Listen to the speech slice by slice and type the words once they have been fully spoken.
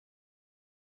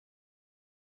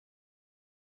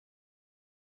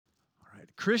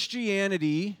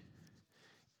Christianity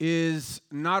is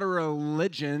not a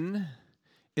religion,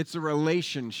 it's a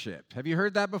relationship. Have you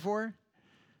heard that before?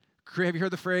 Have you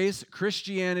heard the phrase?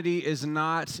 Christianity is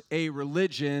not a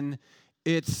religion,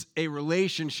 it's a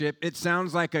relationship. It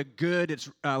sounds like a good, it's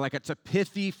a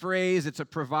pithy phrase, it's a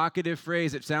provocative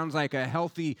phrase. It sounds like a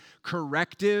healthy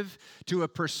corrective to a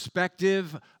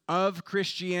perspective of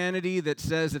Christianity that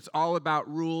says it's all about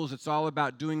rules, it's all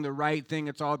about doing the right thing,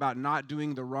 it's all about not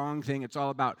doing the wrong thing, it's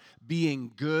all about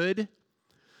being good.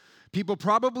 People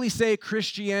probably say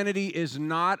Christianity is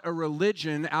not a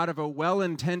religion out of a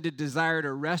well-intended desire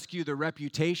to rescue the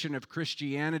reputation of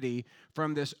Christianity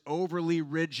from this overly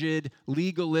rigid,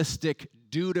 legalistic,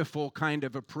 dutiful kind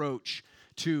of approach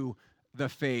to the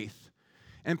faith.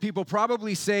 And people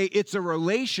probably say it's a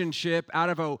relationship out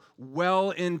of a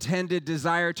well-intended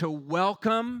desire to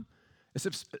welcome,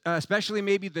 especially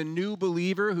maybe the new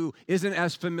believer who isn't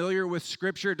as familiar with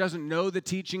Scripture, doesn't know the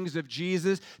teachings of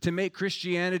Jesus, to make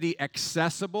Christianity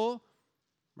accessible,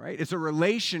 right? It's a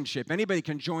relationship. Anybody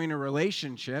can join a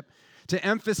relationship. To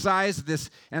emphasize this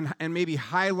and maybe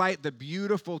highlight the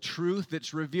beautiful truth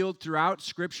that's revealed throughout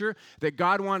Scripture, that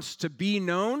God wants to be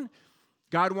known.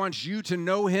 God wants you to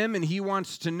know Him, and He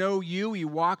wants to know you. He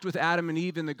walked with Adam and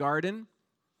Eve in the garden.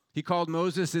 He called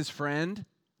Moses His friend.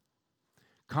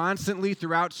 Constantly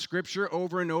throughout Scripture,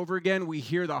 over and over again, we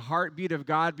hear the heartbeat of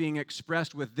God being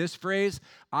expressed with this phrase,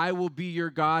 I will be your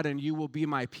God and you will be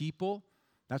my people.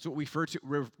 That's what we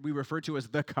refer to as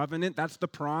the covenant. That's the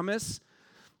promise.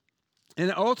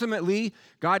 And ultimately,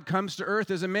 God comes to earth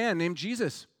as a man named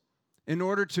Jesus in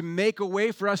order to make a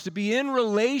way for us to be in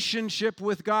relationship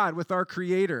with God, with our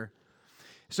Creator.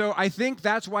 So I think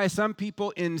that's why some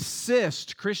people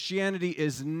insist Christianity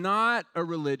is not a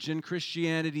religion.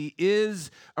 Christianity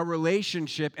is a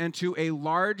relationship. And to a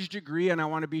large degree, and I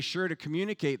want to be sure to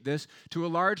communicate this, to a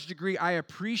large degree, I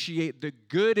appreciate the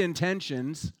good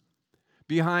intentions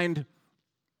behind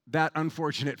that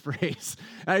unfortunate phrase.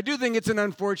 I do think it's an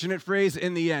unfortunate phrase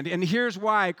in the end. And here's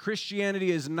why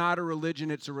Christianity is not a religion,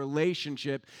 it's a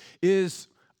relationship, is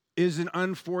an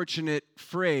unfortunate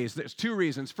phrase. There's two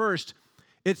reasons. First,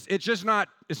 it's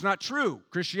not true.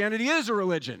 Christianity is a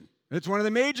religion. It's one of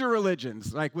the major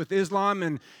religions, like with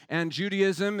Islam and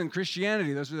Judaism and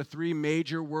Christianity. Those are the three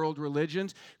major world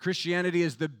religions. Christianity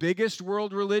is the biggest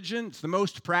world religion. It's the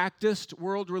most practiced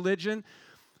world religion.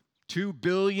 2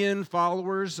 billion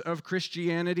followers of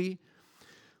Christianity.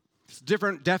 It's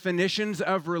different definitions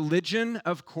of religion,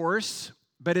 of course,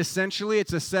 but essentially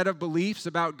it's a set of beliefs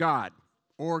about God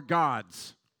or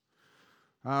gods.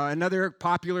 Another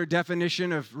popular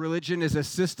definition of religion is a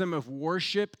system of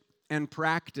worship and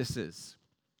practices.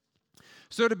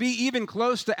 So to be even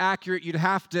close to accurate, you'd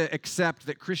have to accept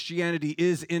that Christianity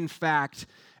is, in fact,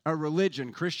 a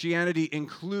religion. Christianity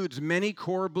includes many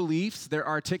core beliefs. They're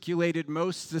articulated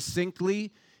most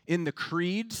succinctly in the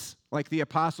creeds, like the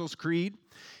Apostles' Creed.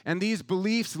 And these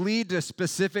beliefs lead to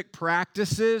specific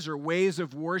practices or ways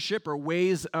of worship or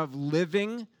ways of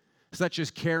living, such as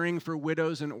caring for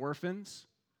widows and orphans.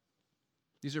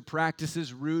 These are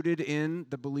practices rooted in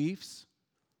the beliefs.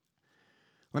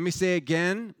 Let me say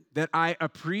again that I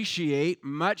appreciate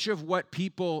much of what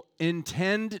people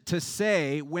intend to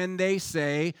say when they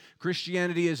say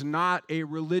Christianity is not a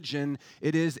religion,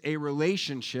 it is a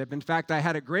relationship. In fact, I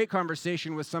had a great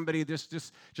conversation with somebody just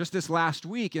this last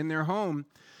week in their home.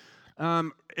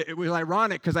 It was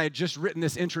ironic because I had just written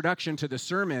this introduction to the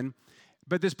sermon,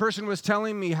 but this person was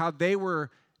telling me how they were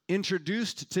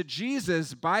introduced to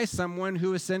Jesus by someone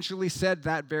who essentially said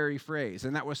that very phrase.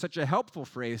 And that was such a helpful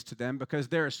phrase to them because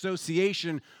their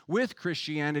association with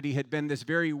Christianity had been this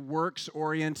very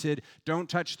works-oriented, don't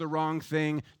touch the wrong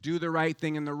thing, do the right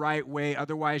thing in the right way,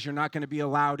 otherwise you're not going to be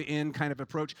allowed in kind of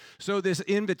approach. So this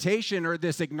invitation or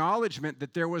this acknowledgement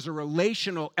that there was a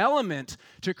relational element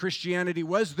to Christianity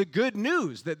was the good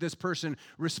news that this person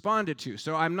responded to.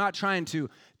 So I'm not trying to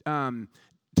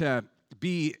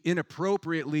be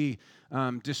inappropriately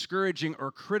discouraging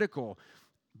or critical,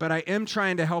 but I am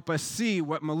trying to help us see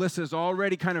what Melissa's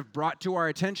already kind of brought to our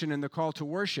attention in the call to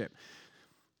worship.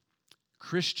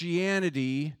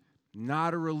 Christianity,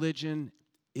 not a religion,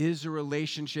 is a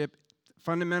relationship.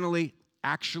 Fundamentally,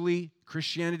 actually,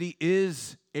 Christianity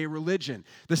is a religion.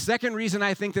 The second reason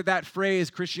I think that phrase,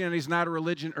 Christianity is not a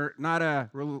religion, or not a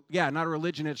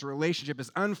religion, it's a relationship,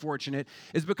 is unfortunate,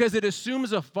 is because it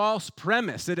assumes a false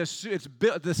premise.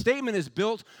 The statement is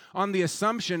built on the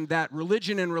assumption that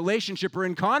religion and relationship are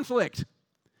in conflict,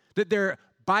 that they're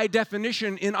by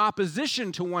definition in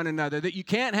opposition to one another, that you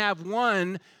can't have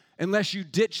one unless you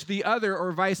ditch the other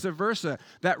or vice versa,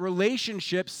 that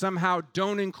relationships somehow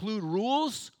don't include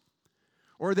rules,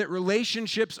 or that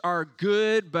relationships are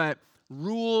good, but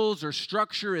rules or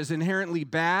structure is inherently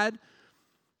bad.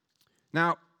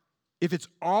 Now, if it's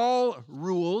all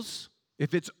rules,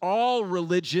 if it's all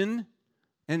religion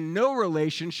and no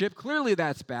relationship, clearly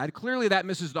that's bad. Clearly that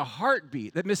misses the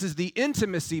heartbeat, that misses the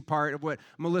intimacy part of what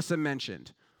Melissa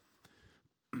mentioned.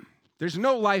 There's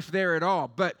no life there at all.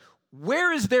 But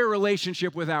where is their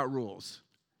relationship without rules?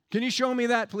 Can you show me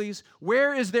that, please?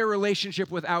 Where is their relationship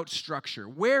without structure?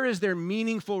 Where is their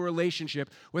meaningful relationship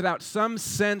without some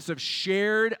sense of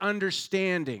shared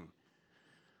understanding?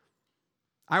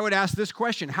 I would ask this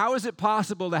question: how is it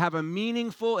possible to have a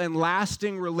meaningful and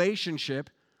lasting relationship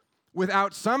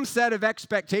without some set of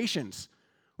expectations,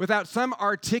 without some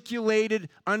articulated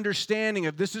understanding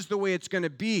of this is the way it's going to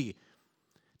be,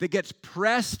 that gets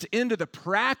pressed into the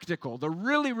practical, the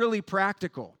really, really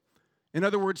practical? In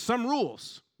other words, some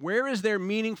rules. Where is their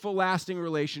meaningful, lasting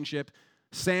relationship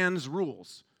sans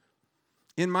rules?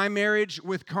 In my marriage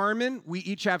with Carmen, we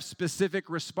each have specific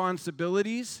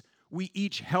responsibilities. We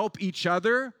each help each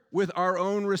other with our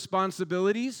own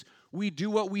responsibilities. We do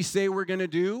what we say we're going to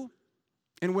do.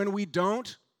 And when we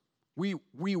don't, we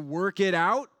work it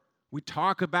out. We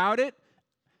talk about it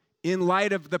in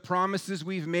light of the promises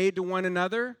we've made to one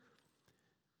another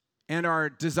and our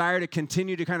desire to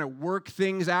continue to kind of work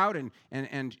things out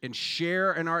and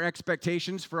share in our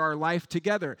expectations for our life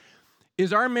together.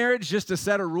 Is our marriage just a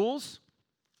set of rules?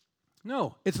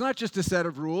 No, it's not just a set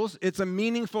of rules. It's a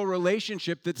meaningful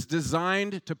relationship that's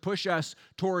designed to push us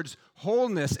towards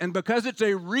wholeness. And because it's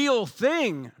a real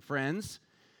thing, friends,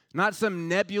 not some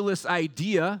nebulous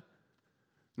idea,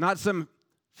 not some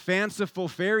fanciful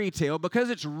fairy tale, because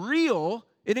it's real,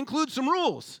 it includes some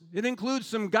rules. It includes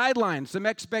some guidelines, some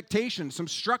expectations, some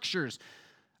structures,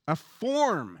 a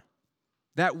form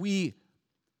that we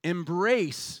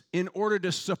embrace in order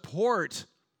to support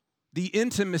the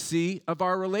intimacy of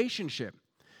our relationship.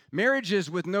 Marriages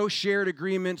with no shared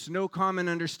agreements, no common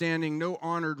understanding, no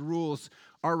honored rules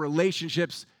are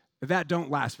relationships that don't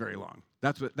last very long.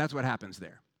 That's what happens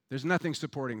there. There's nothing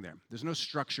supporting them. There's no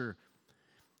structure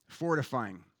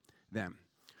fortifying them.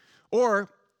 Or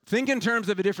think in terms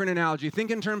of a different analogy. Think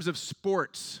in terms of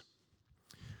sports.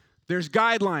 There's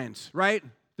guidelines, right?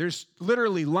 There's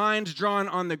literally lines drawn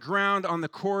on the ground, on the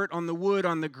court, on the wood,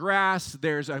 on the grass.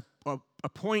 There's a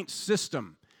point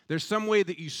system. There's some way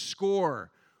that you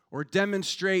score or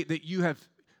demonstrate that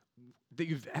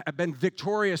you've been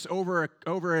victorious over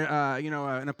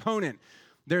an opponent.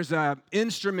 There's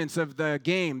instruments of the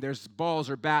game. There's balls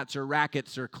or bats or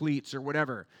rackets or cleats or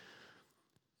whatever.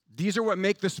 These are what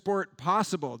make the sport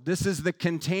possible. This is the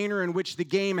container in which the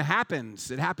game happens.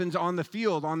 It happens on the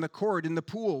field, on the court, in the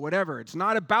pool, whatever. It's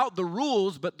not about the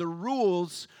rules, but the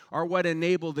rules are what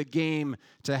enable the game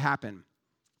to happen.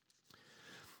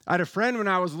 I had a friend when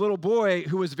I was a little boy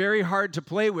who was very hard to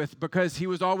play with because he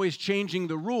was always changing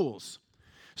the rules.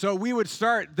 So we would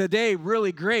start the day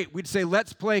really great. We'd say,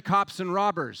 let's play cops and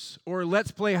robbers, or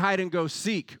let's play hide and go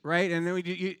seek, right? And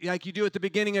then like you do at the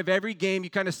beginning of every game, you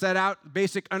kind of set out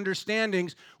basic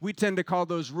understandings. We tend to call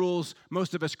those rules,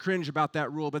 most of us cringe about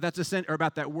that rule, but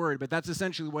about that word, but that's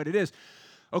essentially what it is.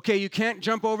 Okay, you can't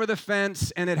jump over the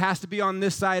fence, and it has to be on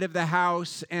this side of the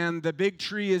house, and the big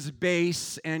tree is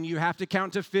base, and you have to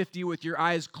count to 50 with your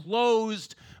eyes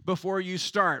closed before you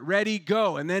start. Ready,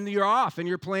 go. And then you're off, and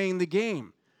you're playing the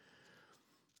game.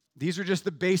 These are just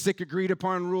the basic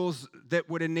agreed-upon rules that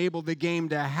would enable the game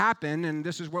to happen, and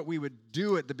this is what we would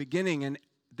do at the beginning, and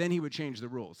then he would change the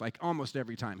rules. Like almost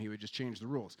every time, he would just change the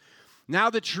rules. Now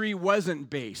the tree wasn't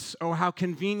base. Oh, how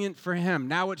convenient for him.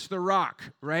 Now it's the rock,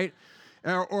 right?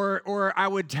 Or I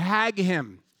would tag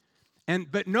him.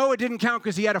 But no, it didn't count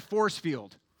because he had a force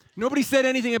field. Nobody said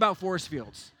anything about force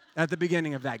fields at the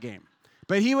beginning of that game.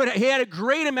 But he had a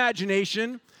great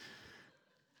imagination.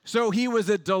 So he was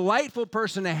a delightful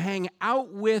person to hang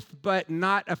out with, but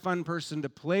not a fun person to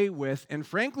play with, and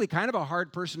frankly, kind of a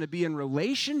hard person to be in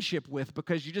relationship with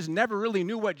because you just never really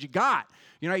knew what you got.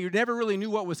 You never really knew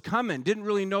what was coming, didn't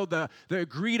really know the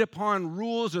agreed-upon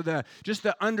rules or just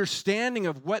the understanding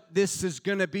of what this is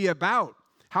going to be about,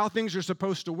 how things are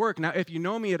supposed to work. Now, if you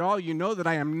know me at all, you know that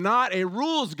I am not a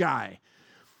rules guy.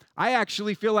 I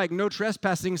actually feel like no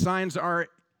trespassing signs are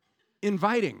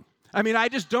inviting. I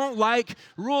just don't like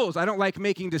rules. I don't like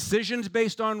making decisions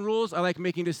based on rules. I like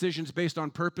making decisions based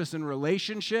on purpose and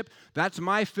relationship. That's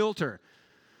my filter.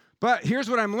 But here's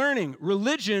what I'm learning.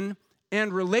 Religion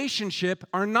and relationship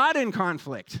are not in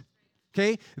conflict,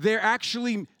 okay? They're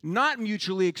actually not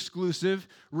mutually exclusive.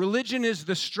 Religion is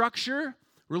the structure.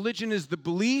 Religion is the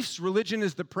beliefs. Religion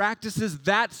is the practices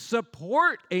that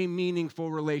support a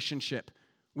meaningful relationship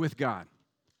with God.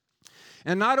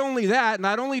 And not only that,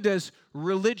 not only does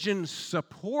religion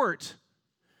support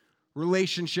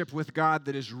relationship with God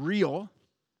that is real,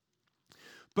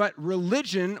 but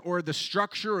religion, or the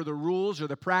structure or the rules or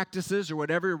the practices or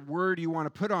whatever word you want to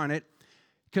put on it,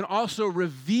 can also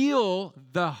reveal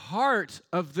the heart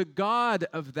of the God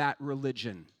of that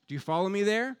religion. Do you follow me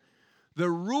there? The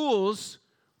rules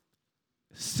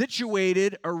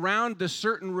situated around the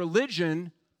certain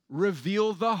religion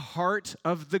reveal the heart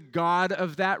of the God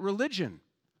of that religion.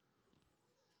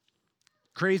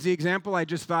 Crazy example I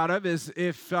just thought of is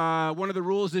if one of the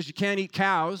rules is you can't eat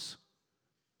cows.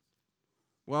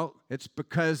 Well, it's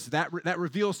because that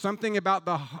reveals something about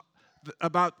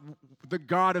the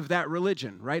God of that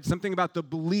religion, right? Something about the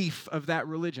belief of that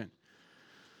religion.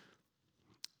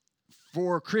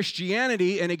 For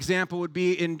Christianity, an example would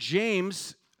be in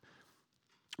James.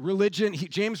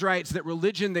 James writes that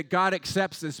religion that God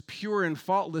accepts as pure and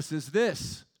faultless is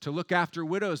this: to look after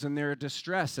widows in their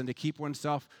distress and to keep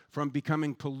oneself from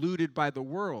becoming polluted by the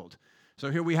world.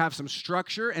 So here we have some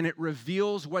structure, and it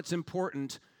reveals what's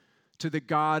important to the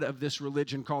God of this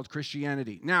religion called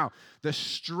Christianity. Now, the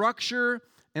structure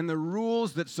and the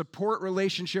rules that support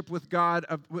relationship with God,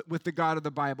 with the God of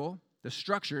the Bible, the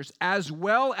structures, as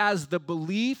well as the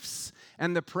beliefs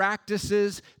and the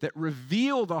practices that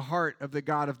reveal the heart of the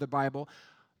God of the Bible,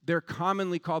 they're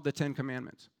commonly called the Ten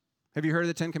Commandments. Have you heard of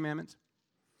the Ten Commandments?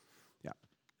 Yeah.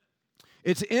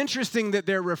 It's interesting that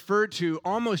they're referred to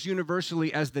almost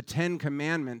universally as the Ten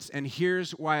Commandments, and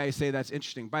here's why I say that's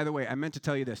interesting. By the way, I meant to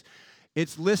tell you this.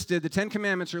 It's listed, the Ten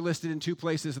Commandments are listed in two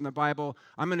places in the Bible.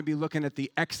 I'm going to be looking at the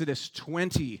Exodus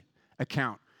 20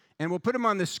 account. And we'll put them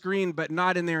on the screen, but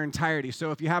not in their entirety. So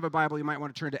if you have a Bible, you might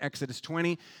want to turn to Exodus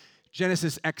 20.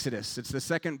 Genesis, Exodus. It's the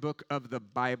second book of the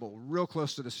Bible, real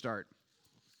close to the start.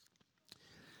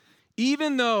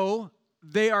 Even though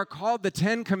they are called the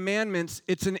Ten Commandments,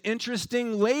 it's an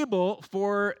interesting label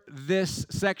for this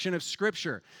section of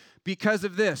Scripture. Because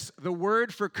of this, the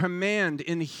word for command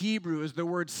in Hebrew is the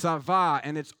word savah,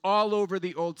 and it's all over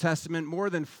the Old Testament. More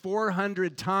than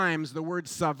 400 times the word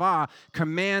savah,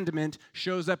 commandment,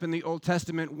 shows up in the Old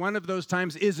Testament. One of those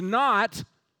times is not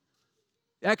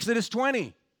Exodus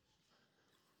 20.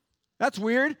 That's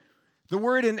weird. The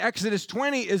word in Exodus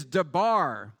 20 is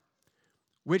dabar,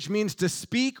 which means to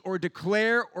speak or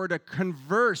declare or to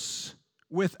converse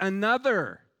with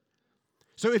another.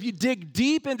 So if you dig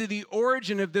deep into the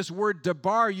origin of this word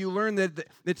dabar, you learn that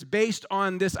it's based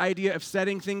on this idea of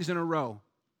setting things in a row,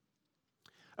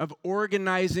 of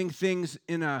organizing things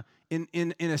in a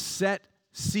set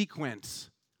sequence.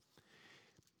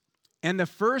 And the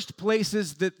first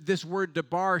places that this word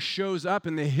dabar shows up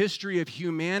in the history of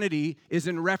humanity is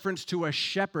in reference to a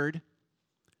shepherd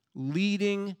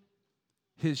leading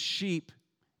his sheep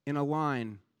in a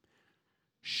line,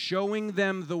 showing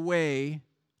them the way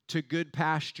to good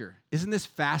pasture. Isn't this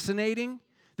fascinating?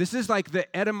 This is like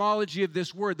the etymology of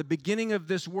this word, the beginning of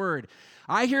this word.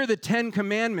 I hear the Ten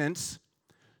Commandments,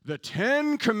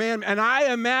 and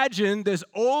I imagine this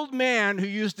old man who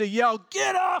used to yell,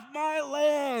 "Get off my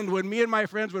land," when me and my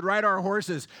friends would ride our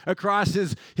horses across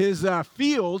his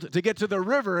field to get to the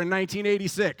river in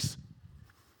 1986.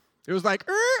 It was like,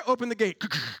 open the gate,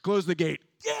 close the gate,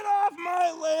 get off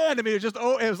my land. I mean, it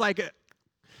was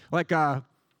like a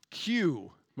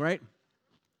cue. Right?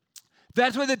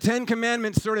 That's what the Ten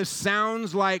Commandments sort of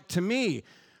sounds like to me.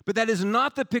 But that is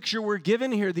not the picture we're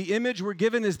given here. The image we're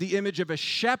given is the image of a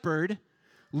shepherd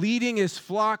leading his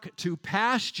flock to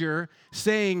pasture,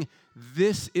 saying,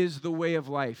 "This is the way of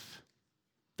life."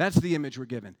 That's the image we're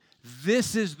given.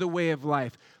 This is the way of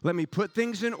life. Let me put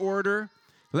things in order.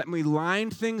 Let me line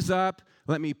things up.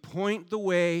 Let me point the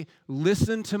way.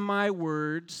 Listen to my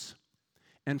words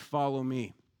and follow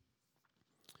me.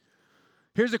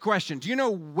 Here's a question. Do you know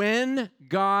when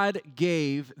God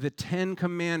gave the Ten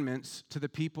Commandments to the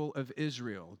people of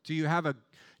Israel? Do you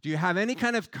have any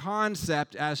kind of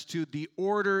concept as to the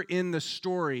order in the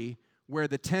story where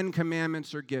the Ten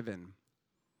Commandments are given?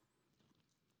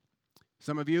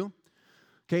 Some of you?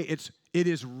 Okay, it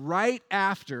is right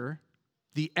after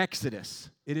the Exodus.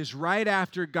 It is right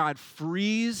after God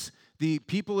frees the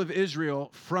people of Israel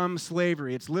from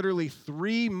slavery. It's literally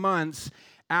 3 months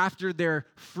after they're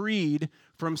freed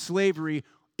from slavery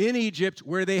in Egypt,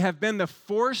 where they have been the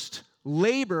forced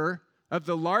labor of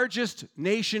the largest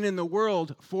nation in the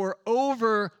world for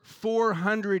over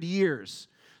 400 years.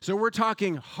 So we're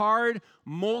talking hard,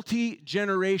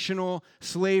 multi-generational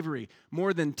slavery,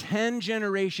 more than 10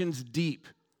 generations deep,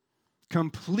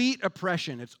 complete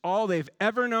oppression. It's all they've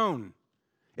ever known.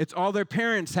 It's all their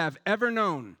parents have ever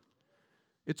known.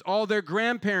 It's all their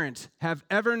grandparents have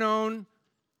ever known.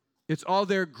 It's all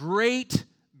their great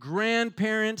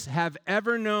grandparents have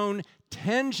ever known,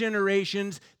 10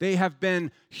 generations. They have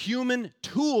been human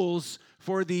tools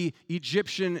for the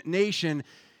Egyptian nation.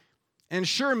 And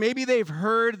sure, maybe they've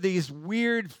heard these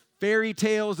weird fairy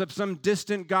tales of some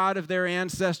distant God of their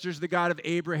ancestors, the God of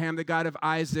Abraham, the God of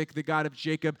Isaac, the God of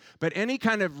Jacob, but any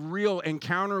kind of real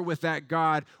encounter with that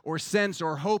God or sense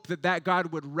or hope that that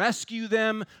God would rescue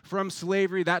them from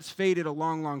slavery, that's faded a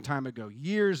long, long time ago,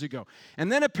 years ago.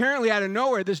 And then apparently out of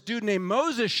nowhere, this dude named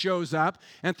Moses shows up,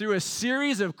 and through a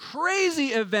series of crazy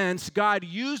events, God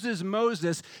uses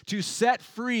Moses to set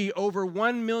free over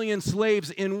 1 million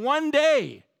slaves in one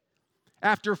day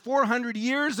after 400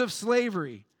 years of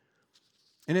slavery.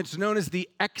 And it's known as the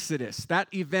Exodus. That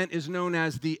event is known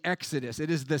as the Exodus.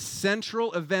 It is the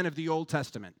central event of the Old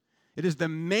Testament. It is the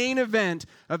main event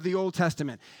of the Old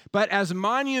Testament. But as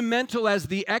monumental as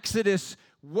the Exodus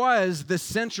was,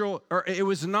 it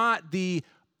was not the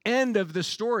end of the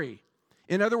story.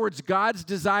 In other words, God's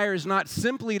desire is not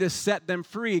simply to set them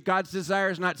free. God's desire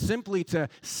is not simply to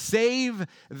save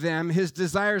them. His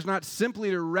desire is not simply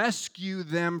to rescue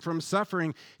them from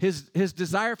suffering. His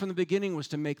desire from the beginning was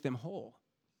to make them whole.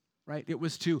 Right? It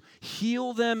was to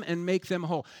heal them and make them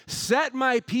whole. Set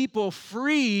my people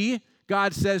free,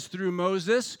 God says through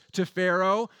Moses to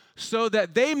Pharaoh, so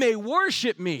that they may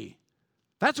worship me.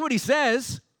 That's what he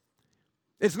says.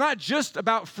 It's not just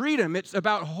about freedom, it's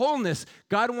about wholeness.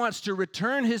 God wants to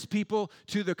return his people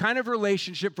to the kind of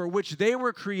relationship for which they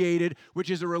were created, which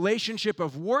is a relationship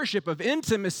of worship, of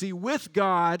intimacy with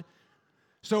God.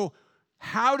 So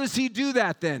how does he do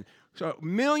that then? So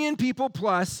 1 million people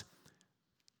plus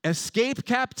escape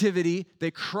captivity, they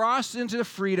cross into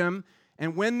freedom,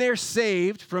 and when they're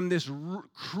saved from this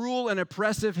cruel and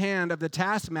oppressive hand of the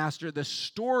taskmaster, the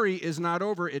story is not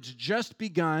over. It's just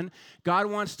begun. God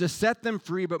wants to set them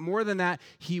free, but more than that,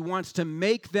 he wants to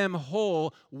make them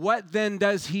whole. What then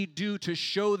does he do to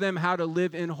show them how to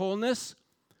live in wholeness?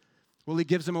 Well, he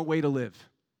gives them a way to live.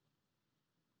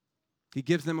 He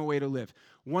gives them a way to live.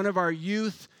 One of our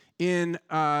youth in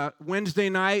Wednesday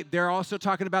night, they're also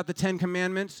talking about the 10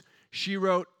 Commandments. She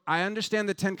wrote, I understand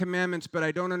the 10 Commandments, but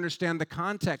I don't understand the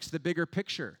context, the bigger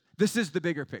picture. This is the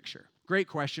bigger picture. Great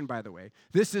question, by the way.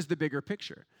 This is the bigger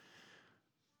picture.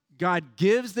 God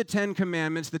gives the 10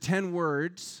 Commandments, the 10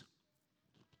 words,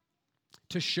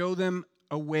 to show them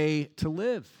a way to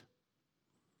live.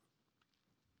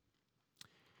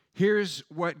 Here's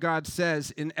what God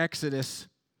says in Exodus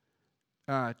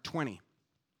 20.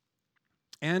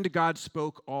 And God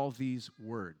spoke all these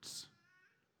words.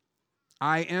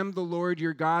 I am the Lord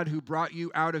your God who brought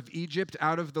you out of Egypt,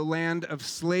 out of the land of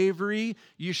slavery.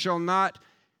 You shall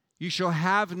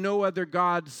have no other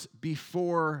gods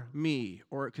before me,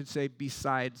 or it could say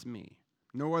besides me.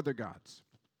 No other gods.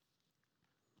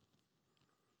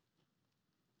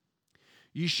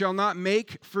 You shall not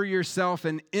make for yourself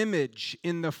an image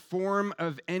in the form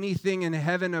of anything in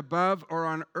heaven above or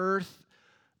on earth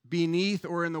beneath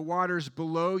or in the waters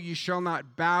below. You shall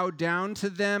not bow down to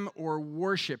them or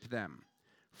worship them.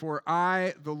 For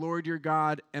I, the Lord your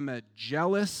God, am a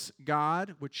jealous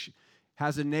God, which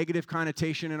has a negative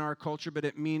connotation in our culture, but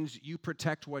it means you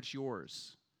protect what's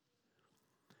yours.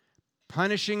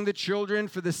 Punishing the children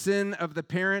for the sin of the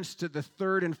parents to the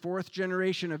third and fourth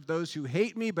generation of those who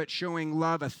hate me, but showing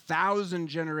love 1,000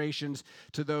 generations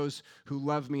to those who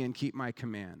love me and keep my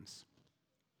commands.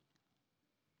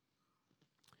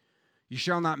 You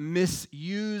shall not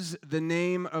misuse the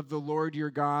name of the Lord your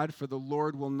God, for the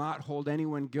Lord will not hold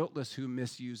anyone guiltless who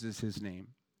misuses his name.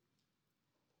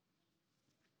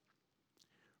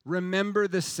 Remember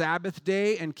the Sabbath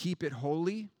day and keep it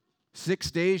holy.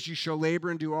 6 days you shall labor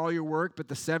and do all your work, but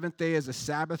the seventh day is a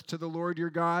Sabbath to the Lord your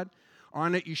God.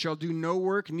 On it you shall do no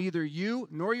work, neither you,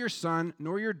 nor your son,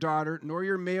 nor your daughter, nor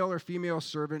your male or female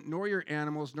servant, nor your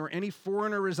animals, nor any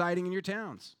foreigner residing in your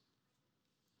towns.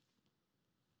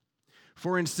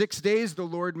 For in 6 days the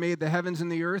Lord made the heavens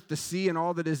and the earth, the sea and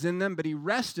all that is in them, but he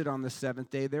rested on the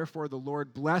seventh day. Therefore the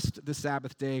Lord blessed the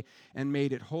Sabbath day and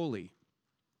made it holy.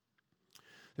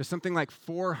 There's something like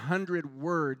 400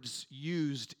 words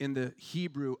used in the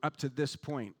Hebrew up to this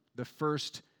point, the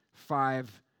first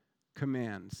 5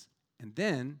 commands. And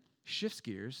then shifts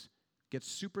gears, gets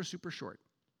super, super short.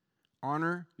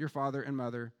 Honor your father and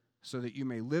mother so that you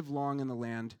may live long in the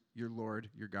land your Lord,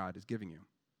 your God, is giving you.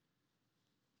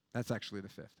 That's actually the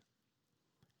 5th.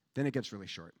 Then it gets really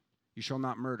short. You shall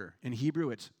not murder. In Hebrew,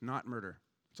 it's not murder.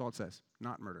 That's all it says,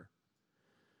 not murder.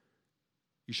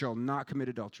 You shall not commit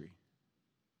adultery.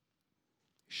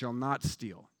 You shall not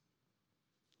steal.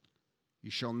 You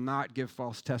shall not give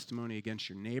false testimony against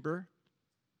your neighbor.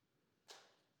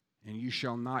 And you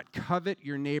shall not covet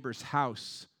your neighbor's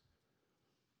house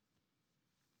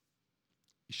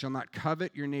You shall not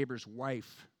covet your neighbor's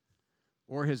wife,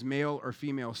 or his male or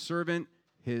female servant,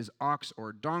 his ox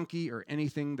or donkey, or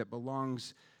anything that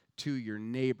belongs to your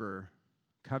neighbor.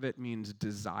 Covet means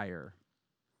desire.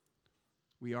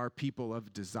 We are people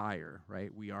of desire,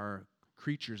 right? We are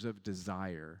creatures of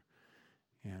desire,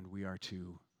 and we are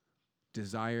to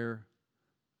desire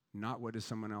not what is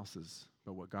someone else's,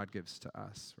 but what God gives to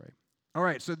us, right? All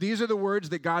right, so these are the words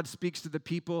that God speaks to the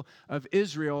people of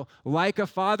Israel, like a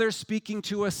father speaking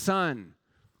to a son,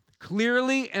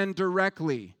 clearly and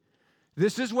directly.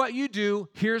 This is what you do,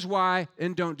 here's why,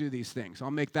 and don't do these things. I'll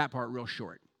make that part real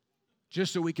short,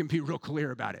 just so we can be real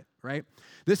clear about it, right?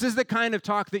 This is the kind of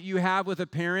talk that you have with a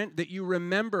parent that you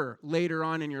remember later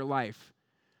on in your life,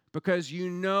 because you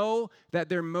know that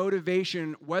their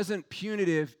motivation wasn't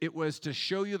punitive, it was to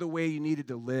show you the way you needed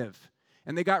to live.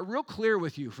 And they got real clear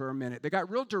with you for a minute. They got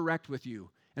real direct with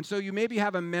you. And so you maybe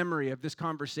have a memory of this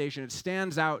conversation. It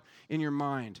stands out in your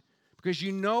mind because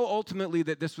you know ultimately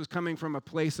that this was coming from a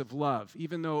place of love,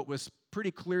 even though it was pretty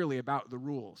clearly about the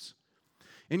rules.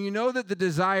 And you know that the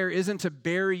desire isn't to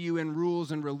bury you in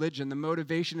rules and religion. The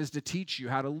motivation is to teach you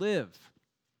how to live.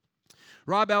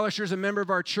 Rob Elisher is a member of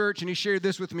our church, and he shared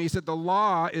this with me. He said, the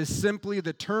law is simply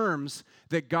the terms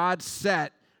that God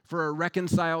set for a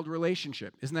reconciled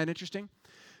relationship. Isn't that interesting?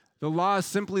 The law is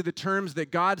simply the terms that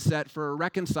God set for a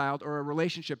reconciled or a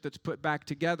relationship that's put back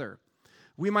together.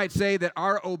 We might say that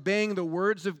our obeying the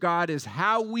words of God is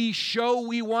how we show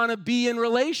we want to be in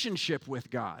relationship with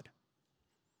God.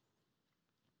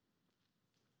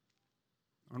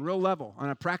 On a real level, on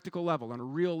a practical level, on a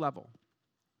real level.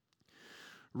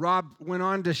 Rob went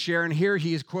on to share, and here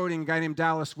he is quoting a guy named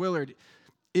Dallas Willard.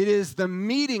 It is the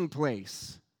meeting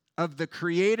place of the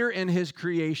Creator and His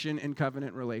creation in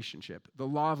covenant relationship. The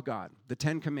law of God, the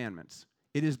 10 Commandments.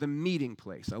 It is the meeting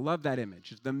place. I love that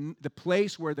image. It's the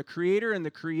place where the Creator and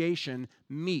the creation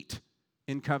meet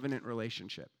in covenant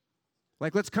relationship.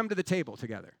 Like, let's come to the table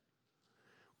together.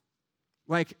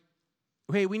 Like,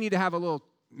 hey, we need to have a little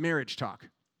marriage talk.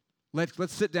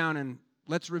 Let's sit down and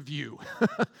let's review,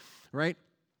 right?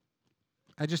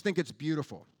 I just think it's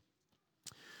beautiful.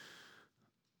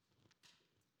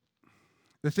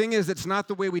 The thing is, it's not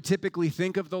the way we typically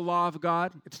think of the law of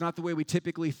God. It's not the way we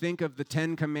typically think of the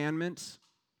 10 Commandments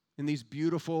in these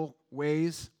beautiful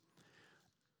ways.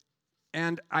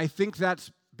 And I think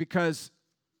that's because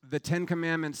the 10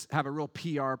 Commandments have a real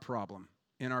PR problem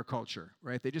in our culture,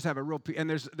 right? They just have a real, and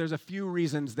there's a few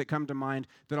reasons that come to mind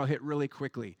that I'll hit really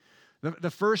quickly.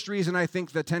 The first reason I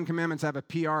think the 10 Commandments have a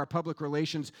PR, a public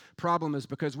relations problem, is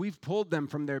because we've pulled them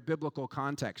from their biblical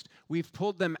context. We've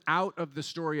pulled them out of the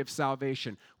story of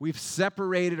salvation. We've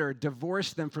separated or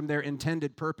divorced them from their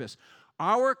intended purpose.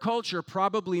 Our culture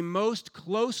probably most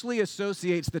closely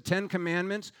associates the 10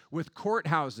 Commandments with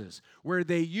courthouses, where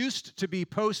they used to be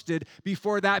posted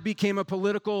before that became a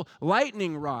political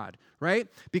lightning rod, right?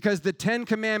 Because the 10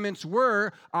 Commandments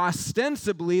were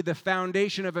ostensibly the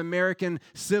foundation of American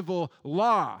civil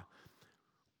law,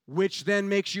 which then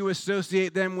makes you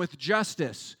associate them with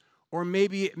justice, or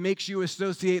maybe it makes you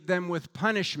associate them with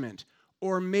punishment,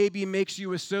 or maybe makes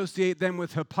you associate them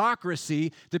with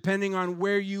hypocrisy, depending on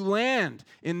where you land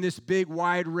in this big,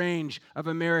 wide range of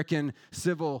American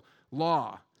civil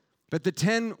law. But the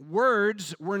 10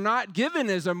 words were not given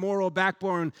as a moral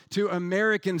backbone to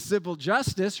American civil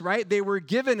justice, right? They were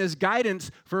given as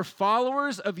guidance for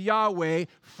followers of Yahweh,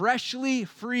 freshly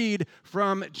freed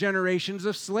from generations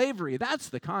of slavery. That's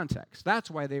the context. That's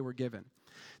why they were given.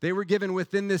 They were given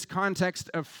within this context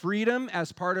of freedom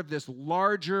as part of this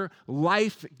larger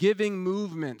life-giving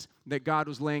movement that God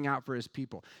was laying out for his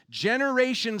people.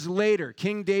 Generations later,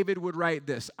 King David would write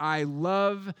this, I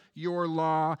love your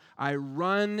law. I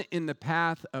run in the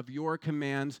path of your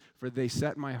commands, for they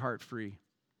set my heart free.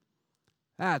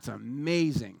 That's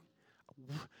amazing.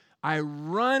 I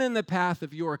run in the path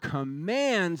of your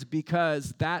commands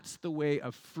because that's the way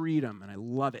of freedom, and I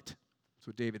love it. That's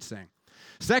what David's saying.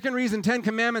 Second reason 10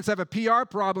 Commandments have a PR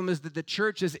problem is that the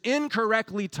church is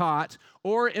incorrectly taught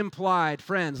or implied,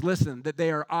 friends, listen, that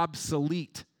they are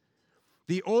obsolete.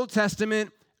 The Old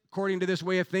Testament, according to this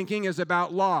way of thinking, is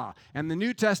about law, and the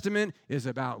New Testament is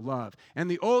about love. And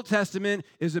the Old Testament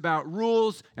is about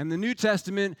rules, and the New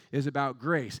Testament is about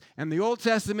grace. And the Old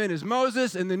Testament is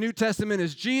Moses, and the New Testament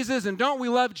is Jesus, and don't we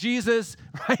love Jesus,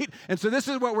 right? And so this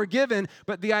is what we're given,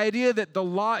 but the idea that the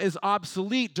law is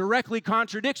obsolete directly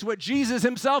contradicts what Jesus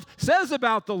himself says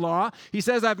about the law. He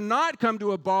says, I've not come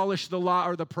to abolish the law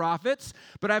or the prophets,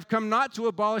 but I've come not to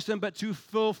abolish them, but to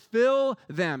fulfill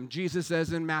them, Jesus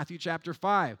says in Matthew chapter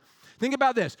 5. Think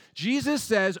about this. Jesus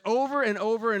says over and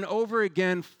over and over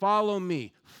again, follow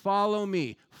me, follow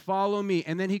me, follow me.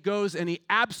 And then he goes and he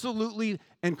absolutely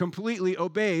and completely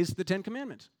obeys the 10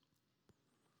 Commandments.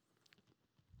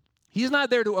 He's not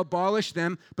there to abolish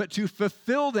them, but to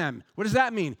fulfill them. What does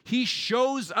that mean? He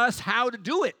shows us how to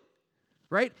do it,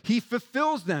 right? He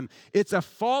fulfills them. It's a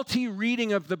faulty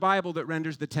reading of the Bible that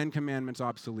renders the 10 Commandments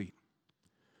obsolete.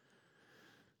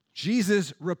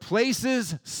 Jesus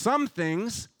replaces some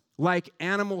things like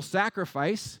animal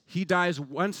sacrifice. He dies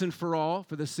once and for all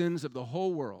for the sins of the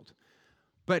whole world.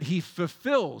 But he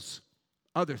fulfills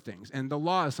other things. And the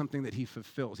law is something that he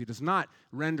fulfills. He does not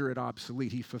render it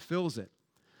obsolete. He fulfills it.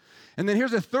 And then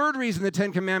here's a third reason the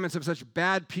 10 Commandments have such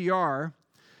bad PR.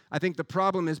 I think the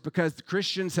problem is because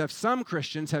some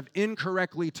Christians have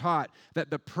incorrectly taught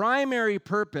that the primary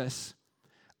purpose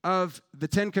of the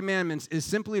 10 Commandments is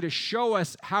simply to show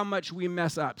us how much we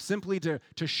mess up, simply to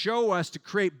show us, to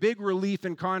create big relief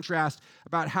and contrast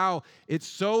about how it's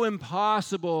so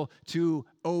impossible to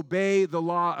obey the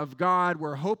law of God.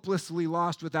 We're hopelessly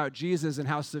lost without Jesus, and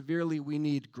how severely we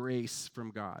need grace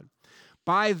from God.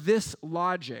 By this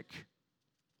logic,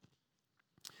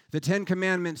 the 10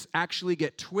 Commandments actually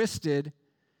get twisted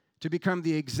to become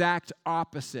the exact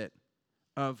opposite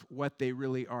of what they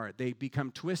really are. They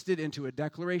become twisted into a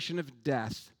declaration of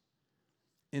death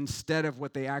instead of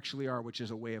what they actually are, which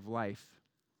is a way of life.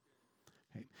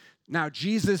 Okay. Now,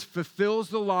 Jesus fulfills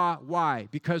the law. Why?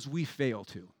 Because we fail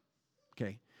to.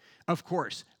 Okay. Of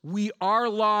course, we are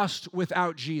lost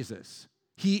without Jesus.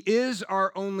 He is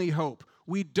our only hope.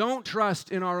 We don't trust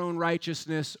in our own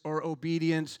righteousness or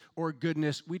obedience or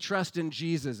goodness. We trust in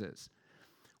Jesus's.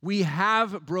 We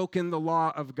have broken the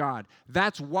law of God.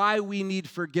 That's why we need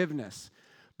forgiveness.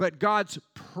 But God's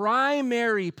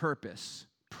primary purpose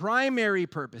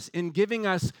in giving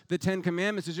us the 10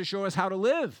 Commandments is to show us how to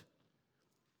live,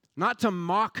 not to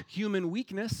mock human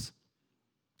weakness.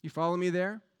 You follow me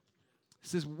there?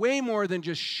 This is way more than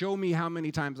just show me how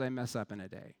many times I mess up in a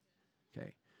day.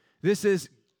 Okay. This is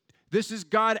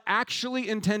God actually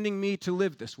intending me to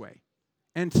live this way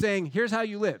and saying, here's how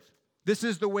you live. This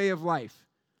is the way of life.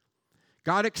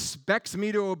 God expects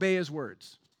me to obey his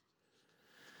words.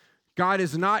 God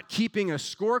is not keeping a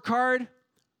scorecard,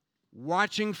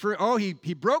 watching for, he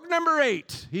broke number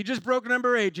 8. He just broke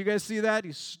number 8. You guys see that?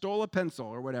 He stole a pencil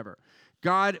or whatever.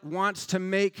 God wants to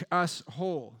make us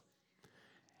whole.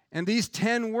 And these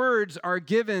 10 words are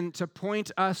given to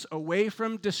point us away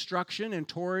from destruction and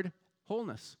toward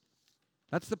wholeness.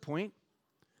 That's the point.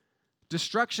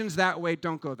 Destruction's that way,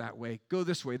 don't go that way. Go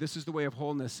this way. This is the way of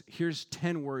wholeness. Here's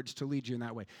 10 words to lead you in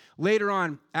that way. Later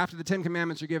on, after the 10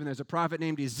 Commandments are given, there's a prophet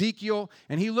named Ezekiel,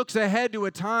 and he looks ahead to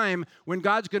a time when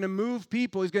God's going to move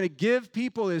people. He's going to give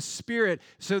people his spirit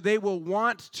so they will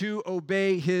want to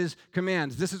obey his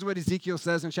commands. This is what Ezekiel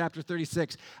says in chapter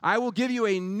 36. I will give you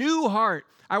a new heart.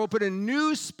 I will put a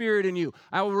new spirit in you.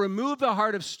 I will remove the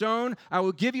heart of stone. I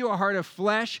will give you a heart of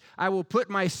flesh. I will put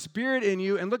my spirit in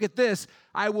you. And look at this.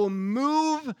 I will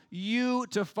move you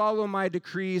to follow my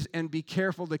decrees and be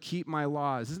careful to keep my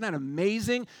laws. Isn't that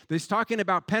amazing? He's talking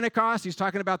about Pentecost. He's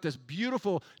talking about this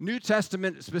beautiful New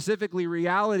Testament, specifically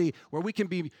reality, where we can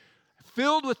be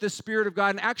filled with the Spirit of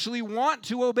God and actually want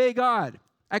to obey God.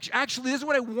 Actually, this is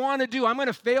what I want to do. I'm going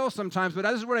to fail sometimes, but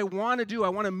this is what I want to do. I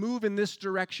want to move in this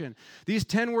direction. These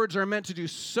 10 words are meant to do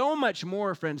so much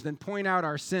more, friends, than point out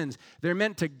our sins. They're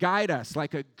meant to guide us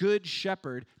like a good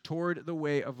shepherd toward the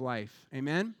way of life.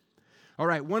 Amen? All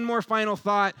right, one more final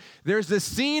thought. There's this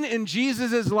scene in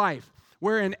Jesus' life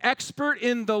where an expert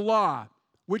in the law,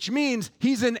 which means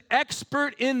he's an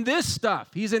expert in this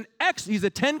stuff. He's a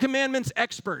 10 Commandments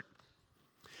expert.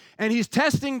 And he's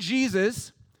testing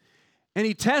Jesus. And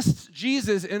he tests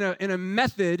Jesus in a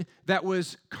method that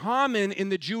was common in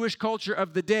the Jewish culture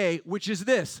of the day, which is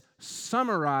this: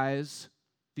 summarize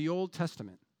the Old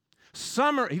Testament.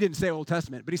 He didn't say Old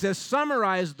Testament, but he says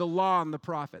summarize the law and the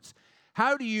prophets.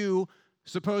 How do you,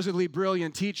 supposedly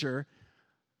brilliant teacher,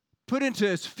 put into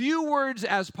as few words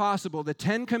as possible the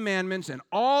 10 Commandments and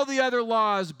all the other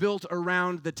laws built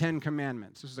around the 10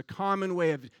 Commandments? This is a common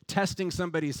way of testing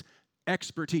somebody's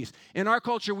expertise. In our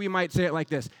culture, we might say it like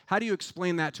this: how do you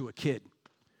explain that to a kid?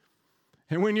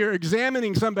 And when you're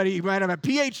examining somebody, you might have a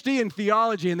PhD in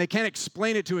theology and they can't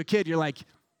explain it to a kid, you're like,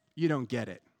 you don't get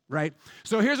it, right?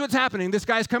 So here's what's happening. This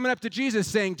guy's coming up to Jesus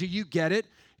saying, do you get it?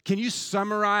 Can you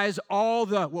summarize all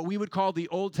what we would call the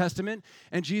Old Testament?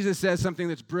 And Jesus says something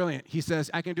that's brilliant. He says,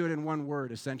 I can do it in one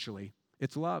word, essentially.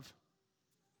 It's love.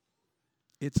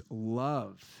 It's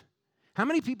love. How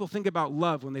many people think about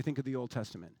love when they think of the Old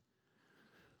Testament?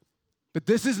 But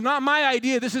this is not my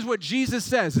idea. This is what Jesus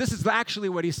says. This is actually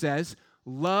what he says.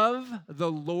 love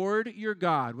the Lord your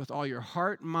God with all your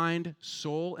heart, mind,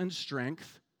 soul, and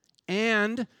strength,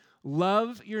 and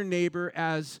love your neighbor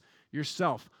as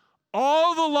yourself.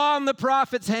 All the law and the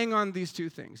prophets hang on these two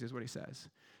things, is what he says.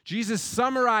 Jesus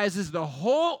summarizes the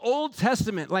whole Old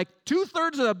Testament, like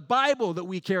 2/3 of the Bible that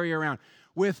we carry around,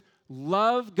 with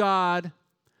love God,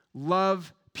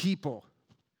 love people.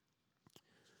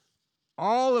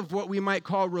 All of what we might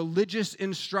call religious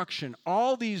instruction,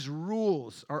 all these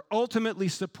rules are ultimately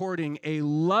supporting a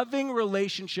loving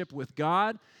relationship with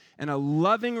God and a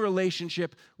loving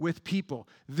relationship with people.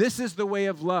 This is the way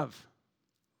of love.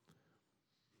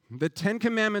 The 10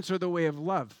 Commandments are the way of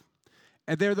love,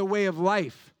 and they're the way of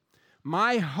life.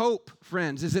 My hope,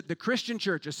 friends, is that the Christian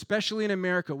church, especially in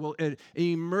America, will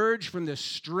emerge from this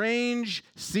strange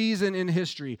season in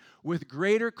history with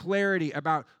greater clarity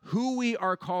about who we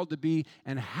are called to be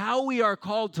and how we are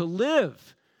called to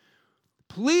live.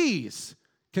 Please,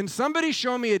 can somebody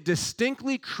show me a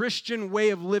distinctly Christian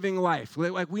way of living life?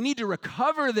 Like, we need to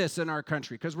recover this in our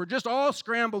country because we're just all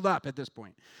scrambled up at this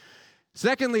point.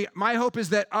 Secondly, my hope is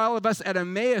that all of us at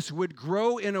Emmaus would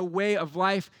grow in a way of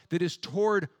life that is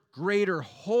toward greater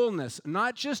wholeness,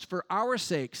 not just for our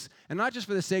sakes and not just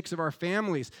for the sakes of our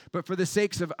families, but for the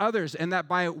sakes of others, and that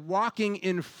by walking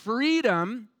in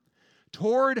freedom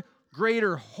toward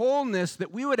greater wholeness,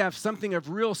 that we would have something of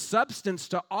real substance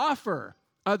to offer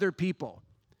other people.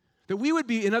 That we would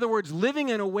be, in other words, living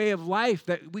in a way of life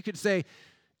that we could say,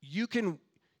 you can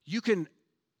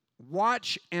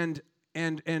watch and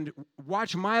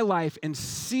watch my life and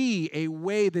see a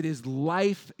way that is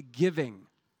life-giving.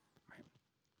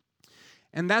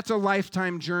 And that's a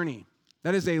lifetime journey.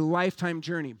 That is a lifetime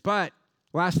journey. But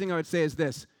last thing I would say is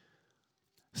this.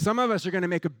 Some of us are going to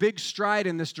make a big stride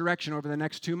in this direction over the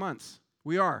next 2 months.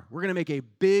 We are. We're going to make a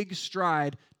big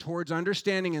stride towards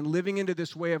understanding and living into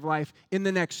this way of life in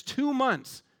the next 2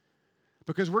 months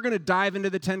because we're going to dive into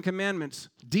the 10 Commandments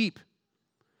deep.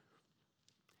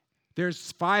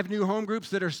 There's 5 new home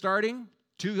groups that are starting.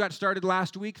 2 got started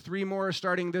last week. 3 more are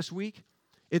starting this week.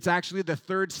 It's actually the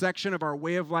 3rd section of our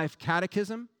Way of Life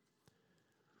Catechism.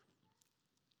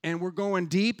 And we're going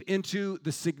deep into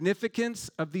the significance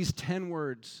of these 10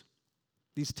 words,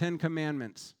 these 10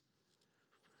 commandments.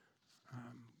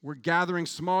 We're gathering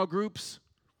small groups.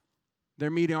 They're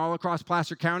meeting all across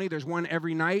Placer County. There's one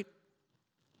every night.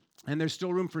 And there's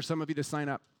still room for some of you to sign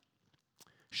up.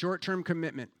 Short-term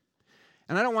commitment.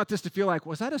 And I don't want this to feel like,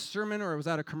 was that a sermon or was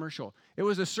that a commercial? It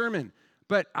was a sermon.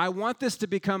 But I want this to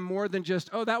become more than just,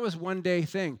 oh, that was one day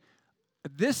thing.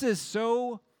 This is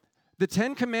the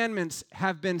 10 Commandments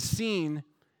have been seen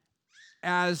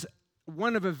as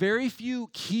one of a very few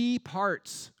key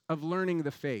parts of learning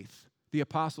the faith. The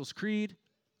Apostles' Creed,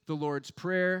 the Lord's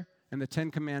Prayer, and the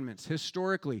 10 Commandments.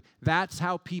 Historically, that's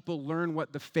how people learn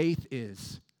what the faith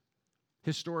is.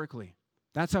 Historically.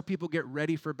 That's how people get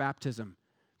ready for baptism.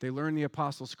 They learn the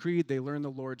Apostles' Creed, they learn the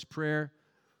Lord's Prayer,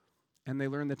 and they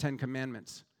learn the 10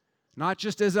 Commandments. Not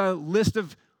just as a list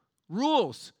of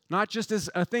rules, not just as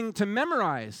a thing to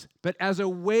memorize, but as a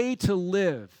way to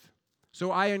live.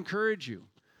 So I encourage you,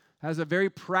 as a very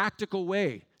practical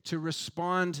way to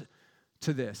respond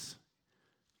to this,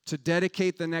 to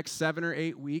dedicate the next 7 or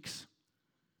 8 weeks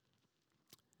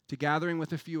to gathering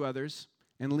with a few others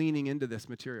and leaning into this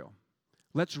material.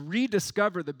 Let's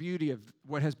rediscover the beauty of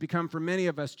what has become for many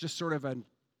of us just sort of a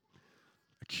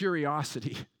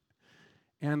curiosity.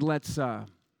 And let's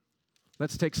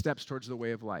take steps towards the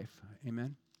way of life.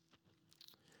 Amen?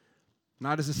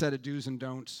 Not as a set of do's and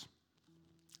don'ts,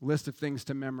 list of things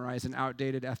to memorize, an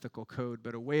outdated ethical code,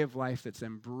 but a way of life that's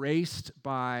embraced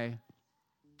by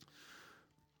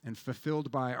and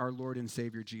fulfilled by our Lord and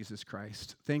Savior, Jesus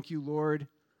Christ. Thank you, Lord.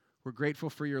 We're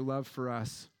grateful for your love for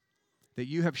us, that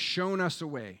you have shown us a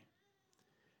way.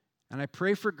 And I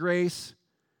pray for grace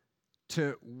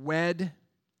to wed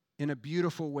in a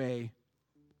beautiful way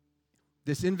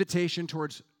this invitation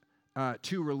towards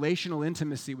to relational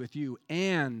intimacy with you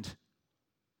and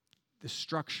the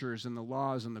structures and the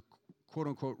laws and the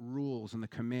quote-unquote rules and the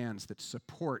commands that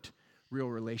support real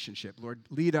relationship. Lord,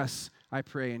 lead us, I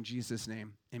pray, in Jesus'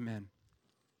 name. Amen.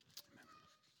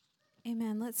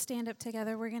 Amen. Let's stand up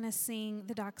together. We're going to sing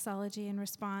the doxology in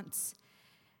response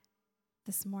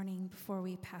this morning before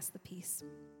we pass the peace.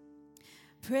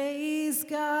 Praise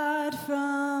God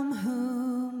from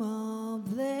whom all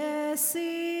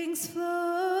blessings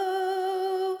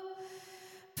flow.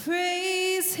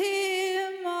 Praise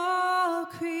him, all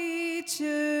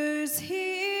creatures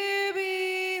here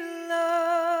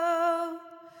below.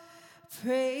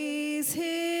 Praise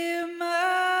him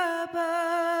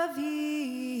above,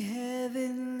 ye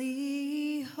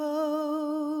heavenly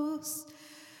hosts.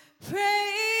 Praise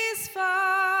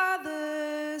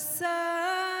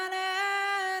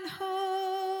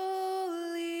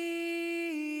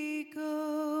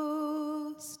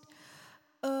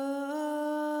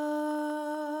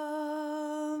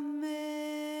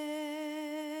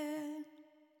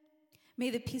May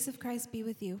the peace of Christ be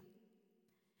with you.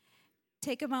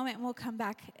 Take a moment and we'll come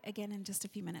back again in just a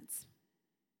few minutes.